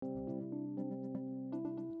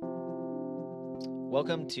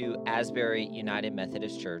Welcome to Asbury United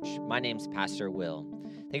Methodist Church. My name's Pastor Will.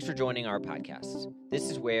 Thanks for joining our podcast. This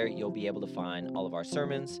is where you'll be able to find all of our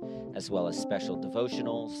sermons, as well as special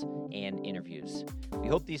devotionals and interviews. We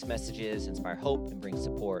hope these messages inspire hope and bring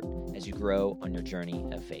support as you grow on your journey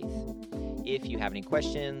of faith. If you have any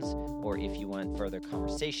questions, or if you want further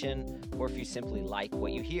conversation, or if you simply like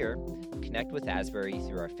what you hear, connect with Asbury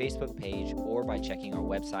through our Facebook page or by checking our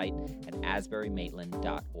website at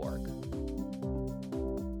asburymaitland.org.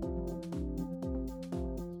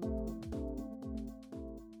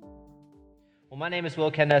 My name is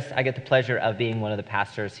Will Kendas. I get the pleasure of being one of the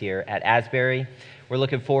pastors here at Asbury. We're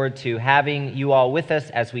looking forward to having you all with us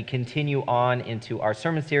as we continue on into our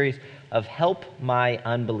sermon series of Help My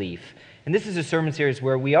Unbelief. And this is a sermon series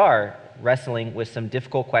where we are wrestling with some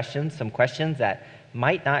difficult questions, some questions that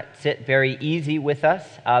might not sit very easy with us.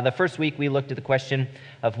 The first week we looked at the question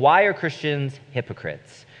of why are Christians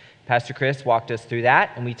hypocrites? Pastor Chris walked us through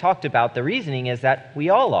that, and we talked about the reasoning is that we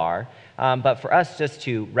all are, but for us just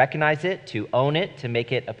to recognize it, to own it, to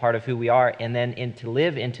make it a part of who we are, and then to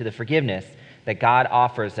live into the forgiveness that God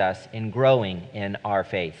offers us in growing in our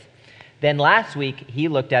faith. Then last week, he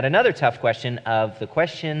looked at another tough question of the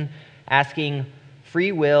question asking,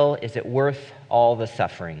 free will, is it worth all the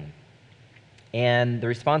suffering? And the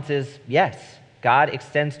response is yes. God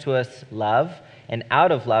extends to us love, and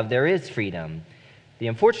out of love there is freedom. The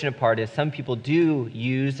unfortunate part is some people do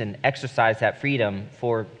use and exercise that freedom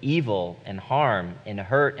for evil and harm and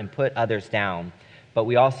hurt and put others down. But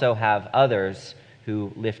we also have others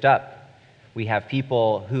who lift up. We have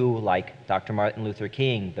people who, like Dr. Martin Luther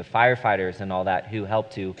King, the firefighters and all that, who help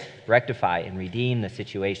to rectify and redeem the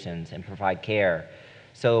situations and provide care.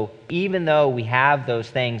 So even though we have those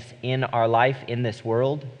things in our life, in this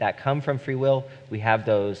world, that come from free will, we have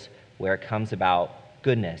those where it comes about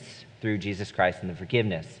goodness through Jesus Christ and the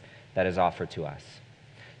forgiveness that is offered to us.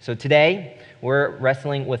 So today, we're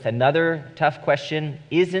wrestling with another tough question.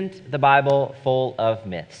 Isn't the Bible full of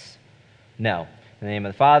myths? No. In the name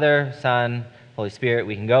of the Father, Son, Holy Spirit,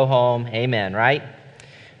 we can go home. Amen, right?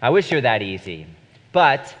 I wish it were that easy.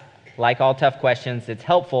 But, like all tough questions, it's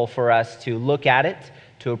helpful for us to look at it,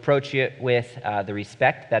 to approach it with the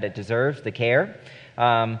respect that it deserves, the care.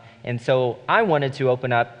 And so I wanted to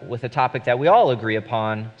open up with a topic that we all agree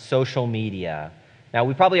upon, social media. Now,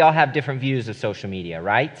 we probably all have different views of social media,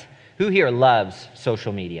 right? Who here loves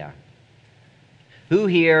social media? Who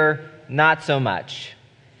here not so much?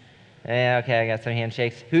 Yeah, okay, I got some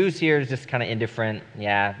handshakes. Who's here is just kind of indifferent?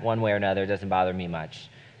 Yeah, one way or another, it doesn't bother me much.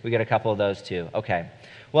 We got a couple of those too. Okay.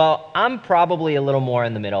 Well, I'm probably a little more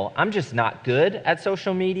in the middle. I'm just not good at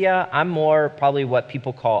social media. I'm more probably what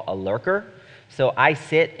people call a lurker. So I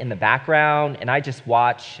sit in the background and I just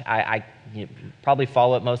watch. I probably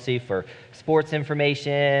follow it mostly for sports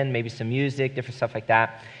information, maybe some music, different stuff like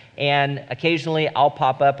that. And occasionally I'll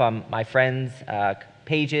pop up on my friends'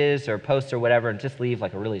 pages or posts or whatever and just leave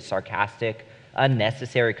like a really sarcastic,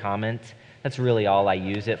 unnecessary comment. That's really all I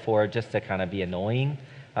use it for, just to kind of be annoying.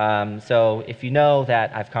 So if you know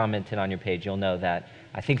that I've commented on your page, you'll know that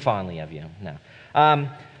I think fondly of you. No.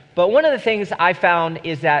 But one of the things I found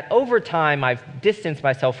is that over time I've distanced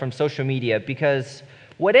myself from social media because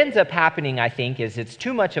what ends up happening, I think, is it's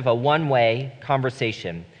too much of a one-way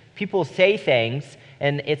conversation. People say things,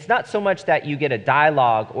 and it's not so much that you get a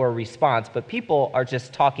dialogue or a response, but people are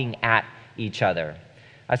just talking at each other.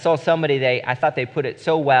 I saw somebody, I thought they put it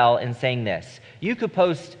so well in saying this. You could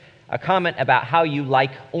post a comment about how you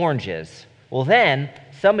like oranges. Well, then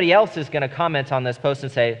somebody else is going to comment on this post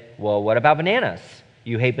and say, well, what about bananas?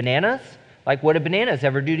 You hate bananas? Like, what do bananas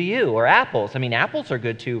ever do to you? Or apples? I mean, apples are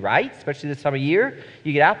good too, right? Especially this time of year.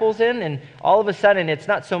 You get apples in, and all of a sudden, it's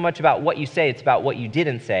not so much about what you say, it's about what you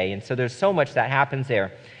didn't say. And so there's so much that happens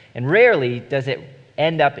there. And rarely does it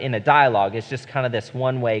end up in a dialogue. It's just kind of this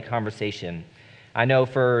one-way conversation. I know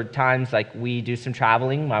for times like we do some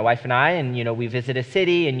traveling, my wife and I, and we visit a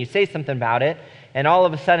city, and you say something about it, and all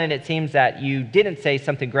of a sudden it seems that you didn't say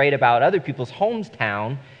something great about other people's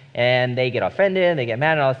hometown, and they get offended, they get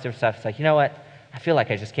mad, and all this different stuff. It's like, you know what? I feel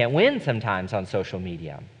like I just can't win sometimes on social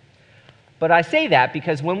media. But I say that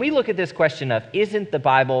because when we look at this question of, isn't the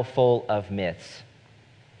Bible full of myths?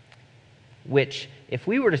 Which, if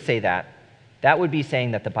we were to say that, that would be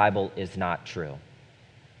saying that the Bible is not true.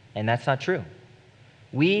 And that's not true.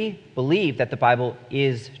 We believe that the Bible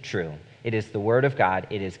is true. It is the Word of God.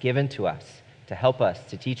 It is given to us to help us,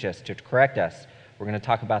 to teach us, to correct us. We're going to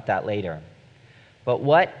talk about that later. But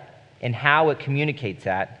what and how it communicates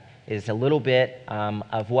that is a little bit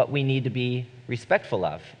of what we need to be respectful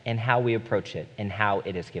of and how we approach it and how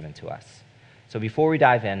it is given to us. So before we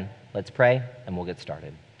dive in, let's pray and we'll get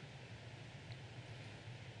started.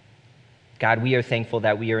 God, we are thankful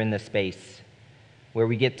that we are in this space where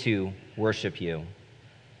we get to worship you,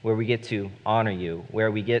 where we get to honor you, where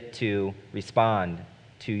we get to respond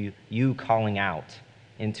to you calling out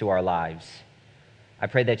into our lives. I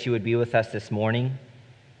pray that you would be with us this morning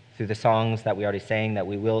through the songs that we already sang, that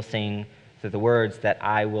we will sing, through the words that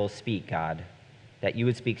I will speak, God, that you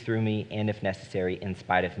would speak through me and, if necessary, in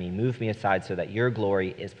spite of me. Move me aside so that your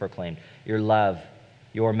glory is proclaimed, your love,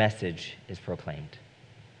 your message is proclaimed.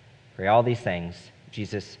 Pray all these things in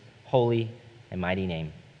Jesus' holy and mighty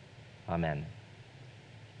name. Amen.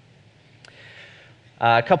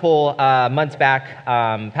 A couple months back,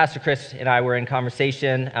 Pastor Chris and I were in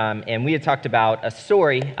conversation, and we had talked about a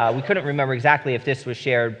story. We couldn't remember exactly if this was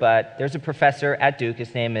shared, but there's a professor at Duke.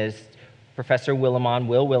 His name is Professor Willimon,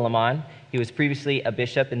 Will Willimon. He was previously a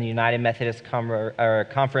bishop in the United Methodist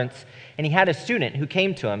Conference, and he had a student who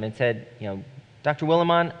came to him and said, Dr.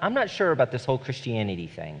 Willimon, I'm not sure about this whole Christianity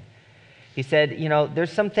thing. He said,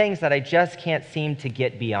 there's some things that I just can't seem to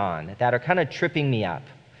get beyond that are kind of tripping me up.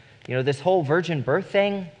 This whole virgin birth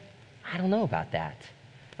thing, I don't know about that.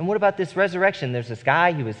 And what about this resurrection? There's this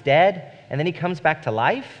guy, he was dead, and then he comes back to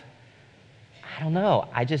life? I don't know.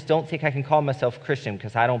 I just don't think I can call myself Christian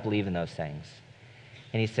because I don't believe in those things.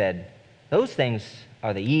 And he said, those things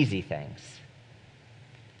are the easy things.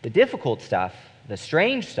 The difficult stuff, the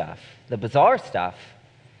strange stuff, the bizarre stuff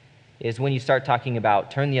is when you start talking about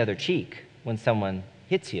turn the other cheek when someone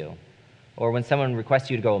hits you, or when someone requests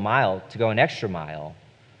you to go an extra mile,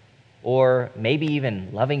 or maybe even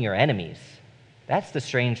loving your enemies. That's the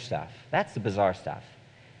strange stuff. That's the bizarre stuff.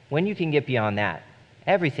 When you can get beyond that,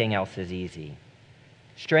 everything else is easy.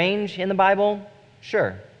 Strange in the Bible?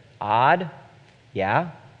 Sure. Odd? Yeah.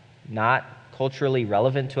 Not culturally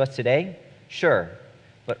relevant to us today? Sure.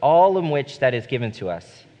 But all in which that is given to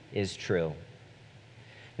us is true.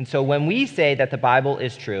 And so when we say that the Bible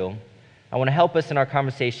is true, I want to help us in our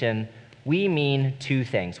conversation. We mean two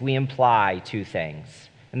things. We imply two things.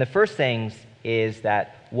 And the first thing is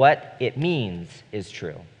that what it means is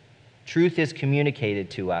true. Truth is communicated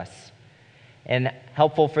to us. And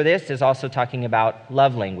helpful for this is also talking about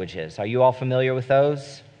love languages. Are you all familiar with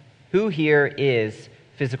those? Who here is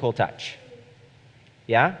physical touch?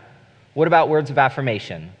 Yeah? What about words of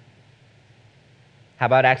affirmation? How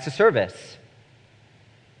about acts of service?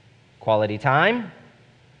 Quality time?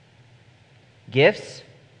 Gifts?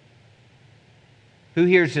 Who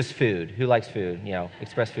here is just food? Who likes food?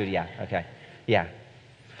 Express food, yeah, okay, yeah.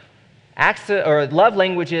 Love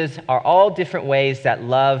languages are all different ways that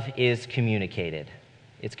love is communicated.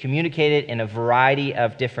 It's communicated in a variety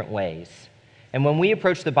of different ways. And when we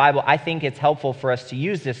approach the Bible, I think it's helpful for us to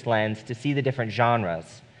use this lens to see the different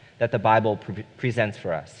genres that the Bible presents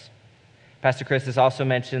for us. Pastor Chris has also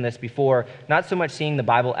mentioned this before, not so much seeing the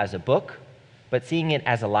Bible as a book, but seeing it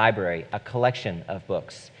as a library, a collection of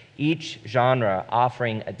books, each genre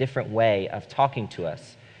offering a different way of talking to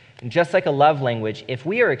us. And just like a love language, if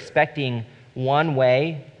we are expecting one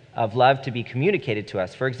way of love to be communicated to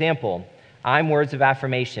us, for example, I'm words of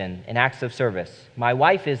affirmation and acts of service. My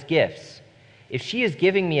wife is gifts. If she is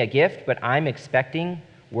giving me a gift, but I'm expecting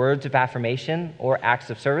words of affirmation or acts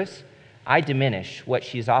of service, I diminish what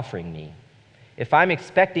she's offering me. If I'm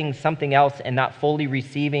expecting something else and not fully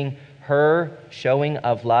receiving her showing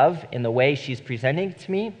of love in the way she's presenting it to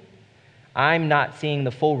me, I'm not seeing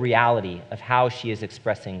the full reality of how she is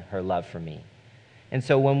expressing her love for me. And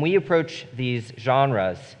so when we approach these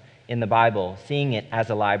genres in the Bible, seeing it as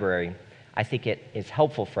a library, I think it is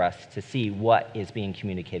helpful for us to see what is being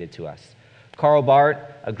communicated to us. Karl Barth,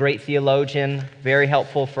 a great theologian, very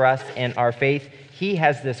helpful for us in our faith, he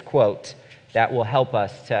has this quote that will help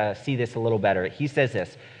us to see this a little better. He says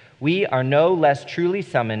this, "We are no less truly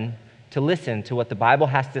summoned to listen to what the Bible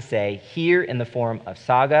has to say here in the form of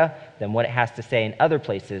saga than what it has to say in other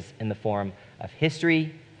places in the form of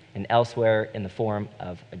history and elsewhere in the form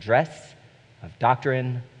of address, of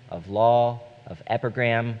doctrine, of law, of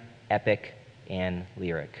epigram, epic, and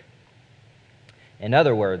lyric." In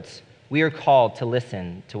other words, we are called to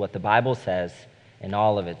listen to what the Bible says in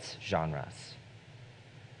all of its genres.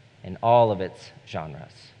 In all of its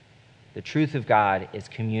genres. The truth of God is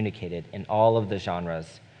communicated in all of the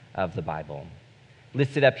genres of the Bible.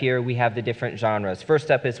 Listed up here, we have the different genres.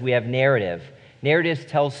 First up is we have narrative. Narratives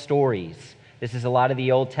tell stories. This is a lot of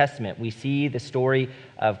the Old Testament. We see the story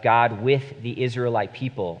of God with the Israelite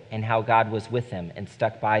people and how God was with them and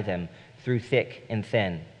stuck by them through thick and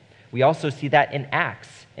thin. We also see that in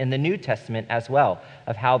Acts in the New Testament as well,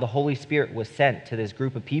 of how the Holy Spirit was sent to this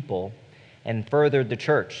group of people and furthered the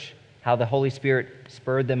church, how the Holy Spirit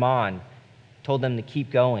spurred them on, told them to keep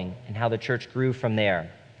going, and how the church grew from there.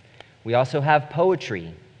 We also have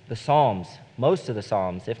poetry. The Psalms, most of the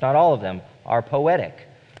Psalms, if not all of them, are poetic.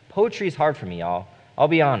 Poetry is hard for me, y'all. I'll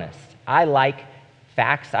be honest. I like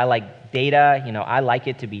facts. I like data. I like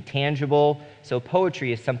it to be tangible. So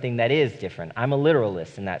poetry is something that is different. I'm a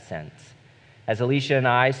literalist in that sense. As Alicia and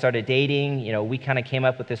I started dating, we kind of came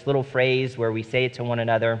up with this little phrase where we say it to one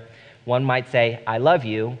another. One might say, I love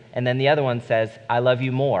you, and then the other one says, I love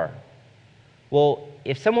you more. Well,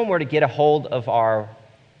 if someone were to get a hold of our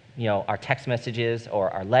text messages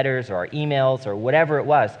or our letters or our emails or whatever it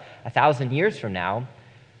was 1,000 years from now,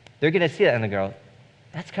 they're going to see that and they go,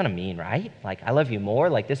 that's kind of mean, right? Like, I love you more?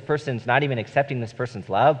 Like, this person's not even accepting this person's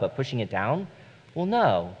love, but pushing it down? Well,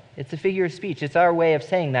 no. It's a figure of speech. It's our way of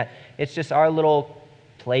saying that it's just our little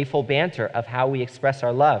playful banter of how we express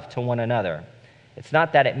our love to one another. It's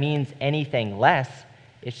not that it means anything less.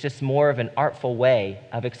 It's just more of an artful way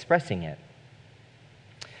of expressing it.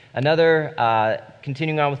 Another,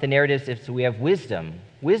 continuing on with the narratives, is we have wisdom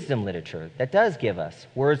literature that does give us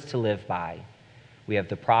words to live by. We have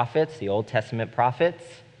the prophets, the Old Testament prophets.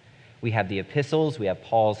 We have the epistles. We have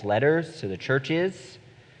Paul's letters to the churches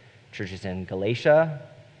in Galatia,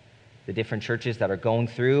 the different churches that are going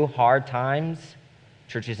through hard times,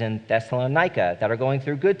 churches in Thessalonica that are going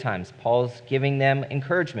through good times. Paul's giving them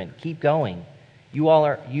encouragement. Keep going. You all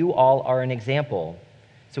are an example.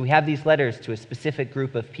 So we have these letters to a specific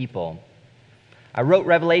group of people. I wrote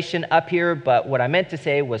Revelation up here, but what I meant to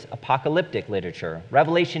say was apocalyptic literature.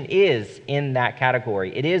 Revelation is in that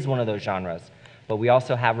category. It is one of those genres, but we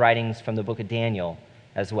also have writings from the book of Daniel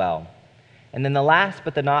as well. And then the last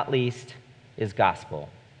but the not least is gospel.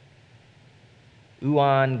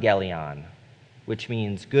 Euangelion, which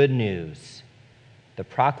means good news, the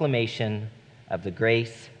proclamation of the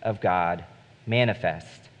grace of God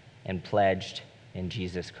manifest and pledged in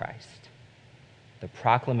Jesus Christ. The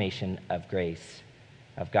proclamation of grace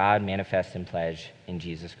of God manifest and pledged in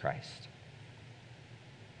Jesus Christ.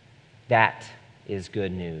 That is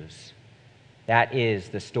good news. That is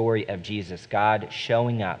the story of Jesus, God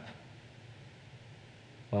showing up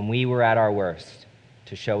when we were at our worst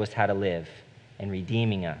to show us how to live and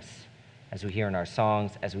redeeming us, as we hear in our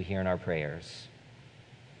songs, as we hear in our prayers.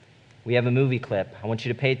 We have a movie clip. I want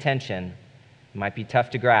you to pay attention. It might be tough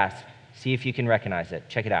to grasp. See if you can recognize it.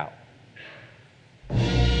 Check it out.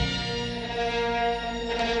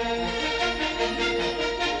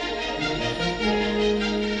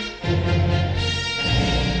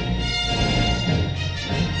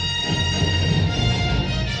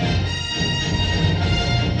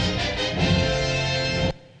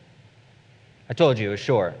 I told you it was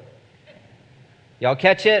short. Y'all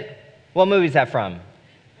catch it? What movie is that from?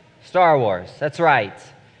 Star Wars. That's right.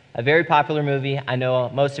 A very popular movie. I know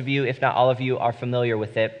most of you, if not all of you, are familiar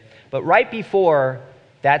with it. But right before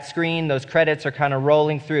that screen, those credits are kind of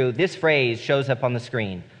rolling through, this phrase shows up on the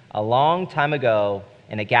screen. A long time ago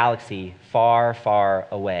in a galaxy far, far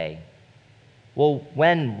away. Well,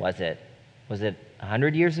 when was it? Was it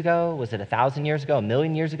 100 years ago? Was it 1,000 years ago?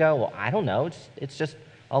 1,000,000 years ago? Well, I don't know. It's just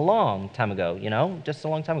a long time ago, just a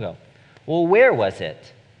long time ago. Well, where was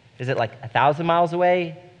it? Is it like 1,000 miles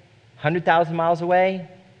away? 100,000 miles away?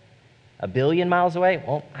 1,000,000,000 miles away?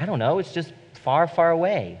 Well, I don't know. It's just far, far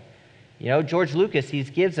away. George Lucas, he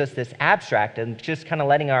gives us this abstract and just kind of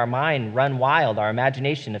letting our mind run wild, our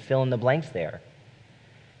imagination to fill in the blanks there.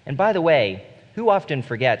 And by the way, who often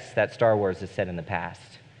forgets that Star Wars is set in the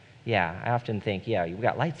past? Yeah, I often think, we've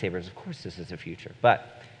got lightsabers. Of course this is the future.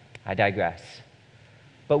 But I digress.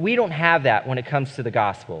 But we don't have that when it comes to the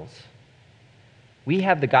Gospels. We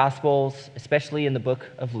have the Gospels, especially in the book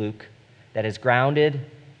of Luke, that is grounded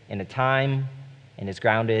in a time and is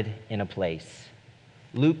grounded in a place.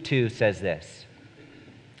 Luke 2 says this.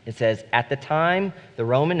 It says, at the time, the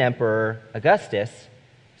Roman Emperor Augustus,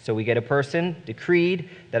 so we get a person, decreed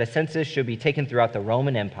that a census should be taken throughout the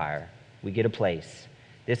Roman Empire. We get a place.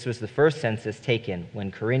 This was the first census taken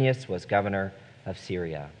when Quirinius was governor of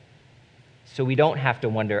Syria. So we don't have to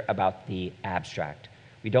wonder about the abstract.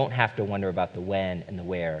 We don't have to wonder about the when and the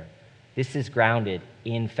where. This is grounded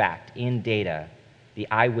in fact, in data, the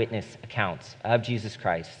eyewitness accounts of Jesus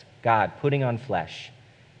Christ, God putting on flesh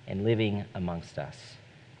and living amongst us.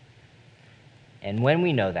 And when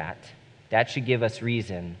we know that, that should give us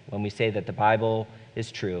reason when we say that the Bible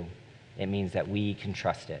is true. It means that we can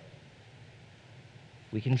trust it.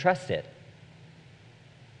 We can trust it.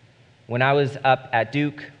 When I was up at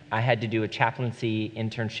Duke, I had to do a chaplaincy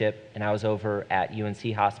internship, and I was over at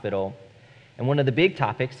UNC Hospital. And one of the big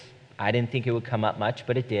topics, I didn't think it would come up much,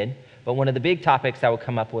 but it did. But one of the big topics that would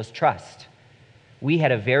come up was trust. We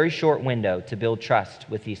had a very short window to build trust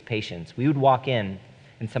with these patients. We would walk in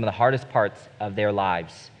some of the hardest parts of their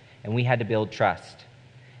lives, and we had to build trust.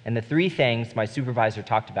 And the three things my supervisor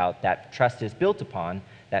talked about that trust is built upon,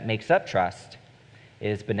 that makes up trust,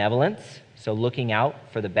 is benevolence, so looking out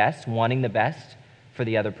for the best, wanting the best for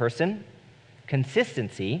the other person.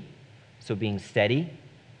 Consistency, so being steady,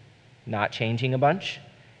 not changing a bunch.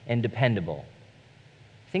 And dependable.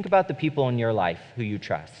 Think about the people in your life who you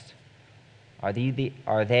trust. Are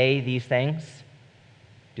they these things?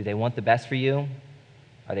 Do they want the best for you?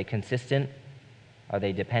 Are they consistent? Are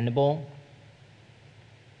they dependable?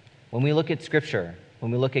 When we look at Scripture,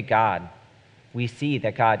 when we look at God, we see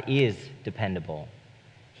that God is dependable.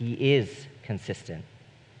 He is consistent.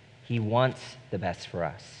 He wants the best for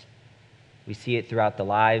us. We see it throughout the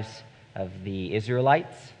lives of the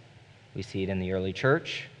Israelites. We see it in the early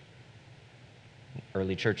churches,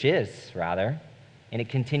 and it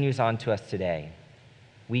continues on to us today.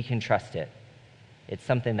 We can trust it. It's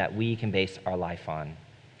something that we can base our life on.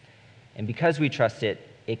 And because we trust it,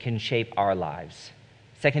 it can shape our lives.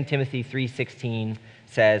 2 Timothy 3:16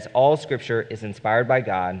 says, "All Scripture is inspired by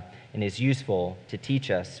God and is useful to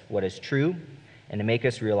teach us what is true and to make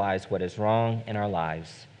us realize what is wrong in our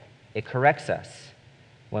lives. It corrects us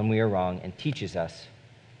when we are wrong and teaches us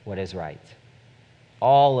what is right."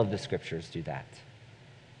 All of the Scriptures do that.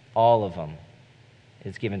 All of them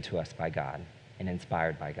is given to us by God and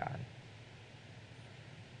inspired by God.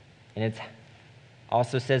 And it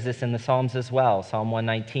also says this in the Psalms as well. Psalm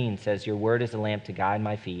 119 says, "Your word is a lamp to guide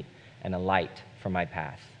my feet and a light for my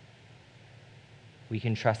path." We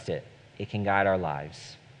can trust it. It can guide our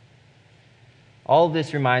lives. All of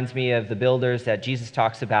this reminds me of the builders that Jesus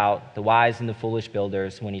talks about, the wise and the foolish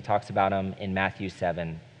builders, when he talks about them in Matthew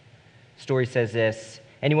 7. The story says this: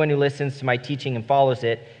 "Anyone who listens to my teaching and follows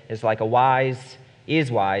it is wise,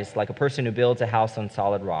 like a person who builds a house on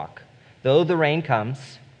solid rock. Though the rain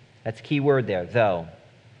comes," that's a key word there, though.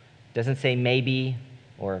 It doesn't say maybe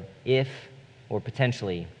or if or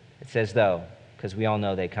potentially. It says though, because we all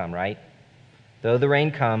know they come, right? "Though the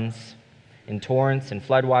rain comes, and torrents and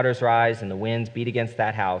floodwaters rise, and the winds beat against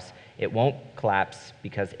that house, it won't collapse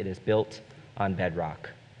because it is built on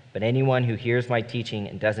bedrock. But anyone who hears my teaching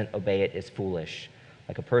and doesn't obey it is foolish,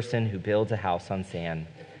 like a person who builds a house on sand.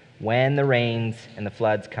 When the rains and the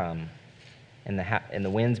floods come, and the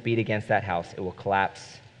winds beat against that house, it will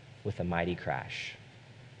collapse with a mighty crash."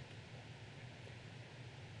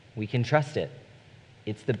 We can trust it.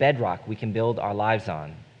 It's the bedrock we can build our lives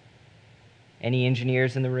on. Any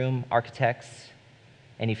engineers in the room? Architects?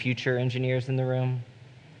 Any future engineers in the room?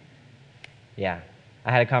 Yeah.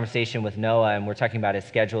 I had a conversation with Noah, and we're talking about his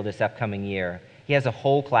schedule this upcoming year. He has a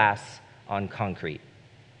whole class on concrete.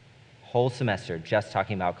 Whole semester just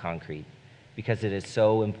talking about concrete, because it is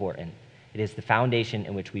so important. It is the foundation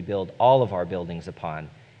in which we build all of our buildings upon.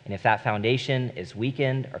 And if that foundation is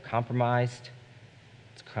weakened or compromised,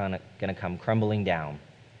 it's going to come crumbling down.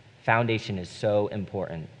 Foundation is so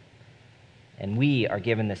important. And we are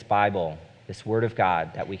given this Bible, this Word of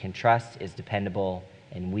God, that we can trust is dependable,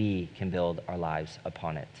 and we can build our lives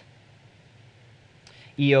upon it.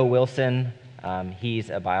 E.O. Wilson, he's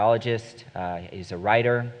a biologist, he's a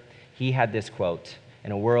writer. He had this quote,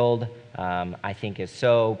 in a world I think is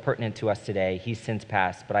so pertinent to us today. He's since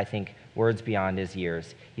passed, but I think words beyond his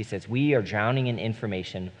years. He says, "We are drowning in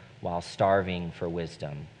information while starving for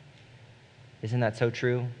wisdom." Isn't that so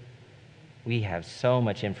true? We have so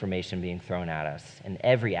much information being thrown at us in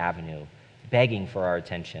every avenue, begging for our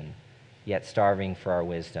attention, yet starving for our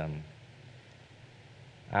wisdom.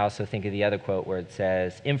 I also think of the other quote where it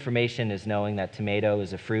says, "Information is knowing that tomato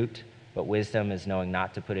is a fruit, but wisdom is knowing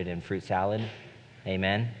not to put it in fruit salad."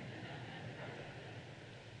 Amen?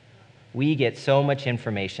 We get so much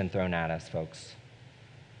information thrown at us, folks.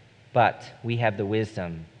 But we have the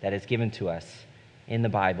wisdom that is given to us in the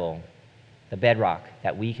Bible, the bedrock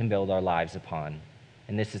that we can build our lives upon.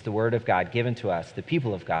 And this is the Word of God given to us, the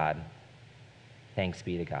people of God. Thanks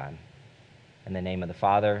be to God. In the name of the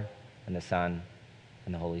Father, and the Son,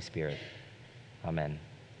 and the Holy Spirit. Amen.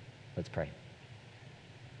 Let's pray.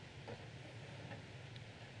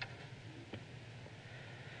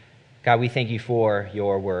 God, we thank you for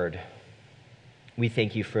your word. We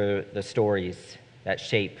thank you for the stories that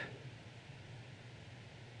shape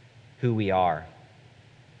who we are.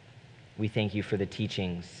 We thank you for the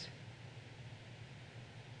teachings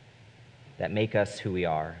that make us who we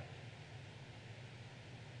are.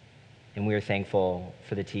 And we are thankful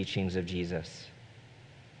for the teachings of Jesus,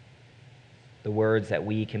 the words that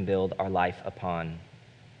we can build our life upon,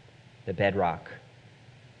 the bedrock.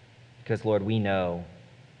 Because, Lord, we know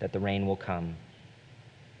that the rain will come,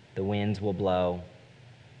 the winds will blow,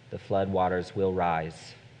 the flood waters will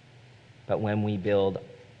rise. But when we build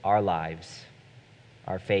our lives,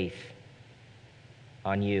 our faith,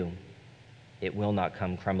 on you, it will not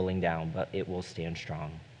come crumbling down, but it will stand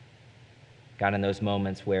strong. God, in those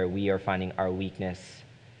moments where we are finding our weakness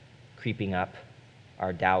creeping up,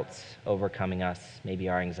 our doubts overcoming us, maybe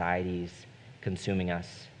our anxieties consuming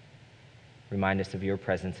us, remind us of your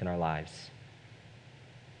presence in our lives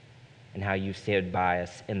and how you've stood by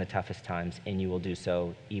us in the toughest times, and you will do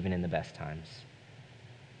so even in the best times.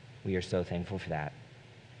 We are so thankful for that.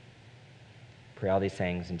 Pray all these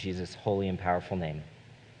things in Jesus' holy and powerful name.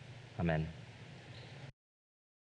 Amen.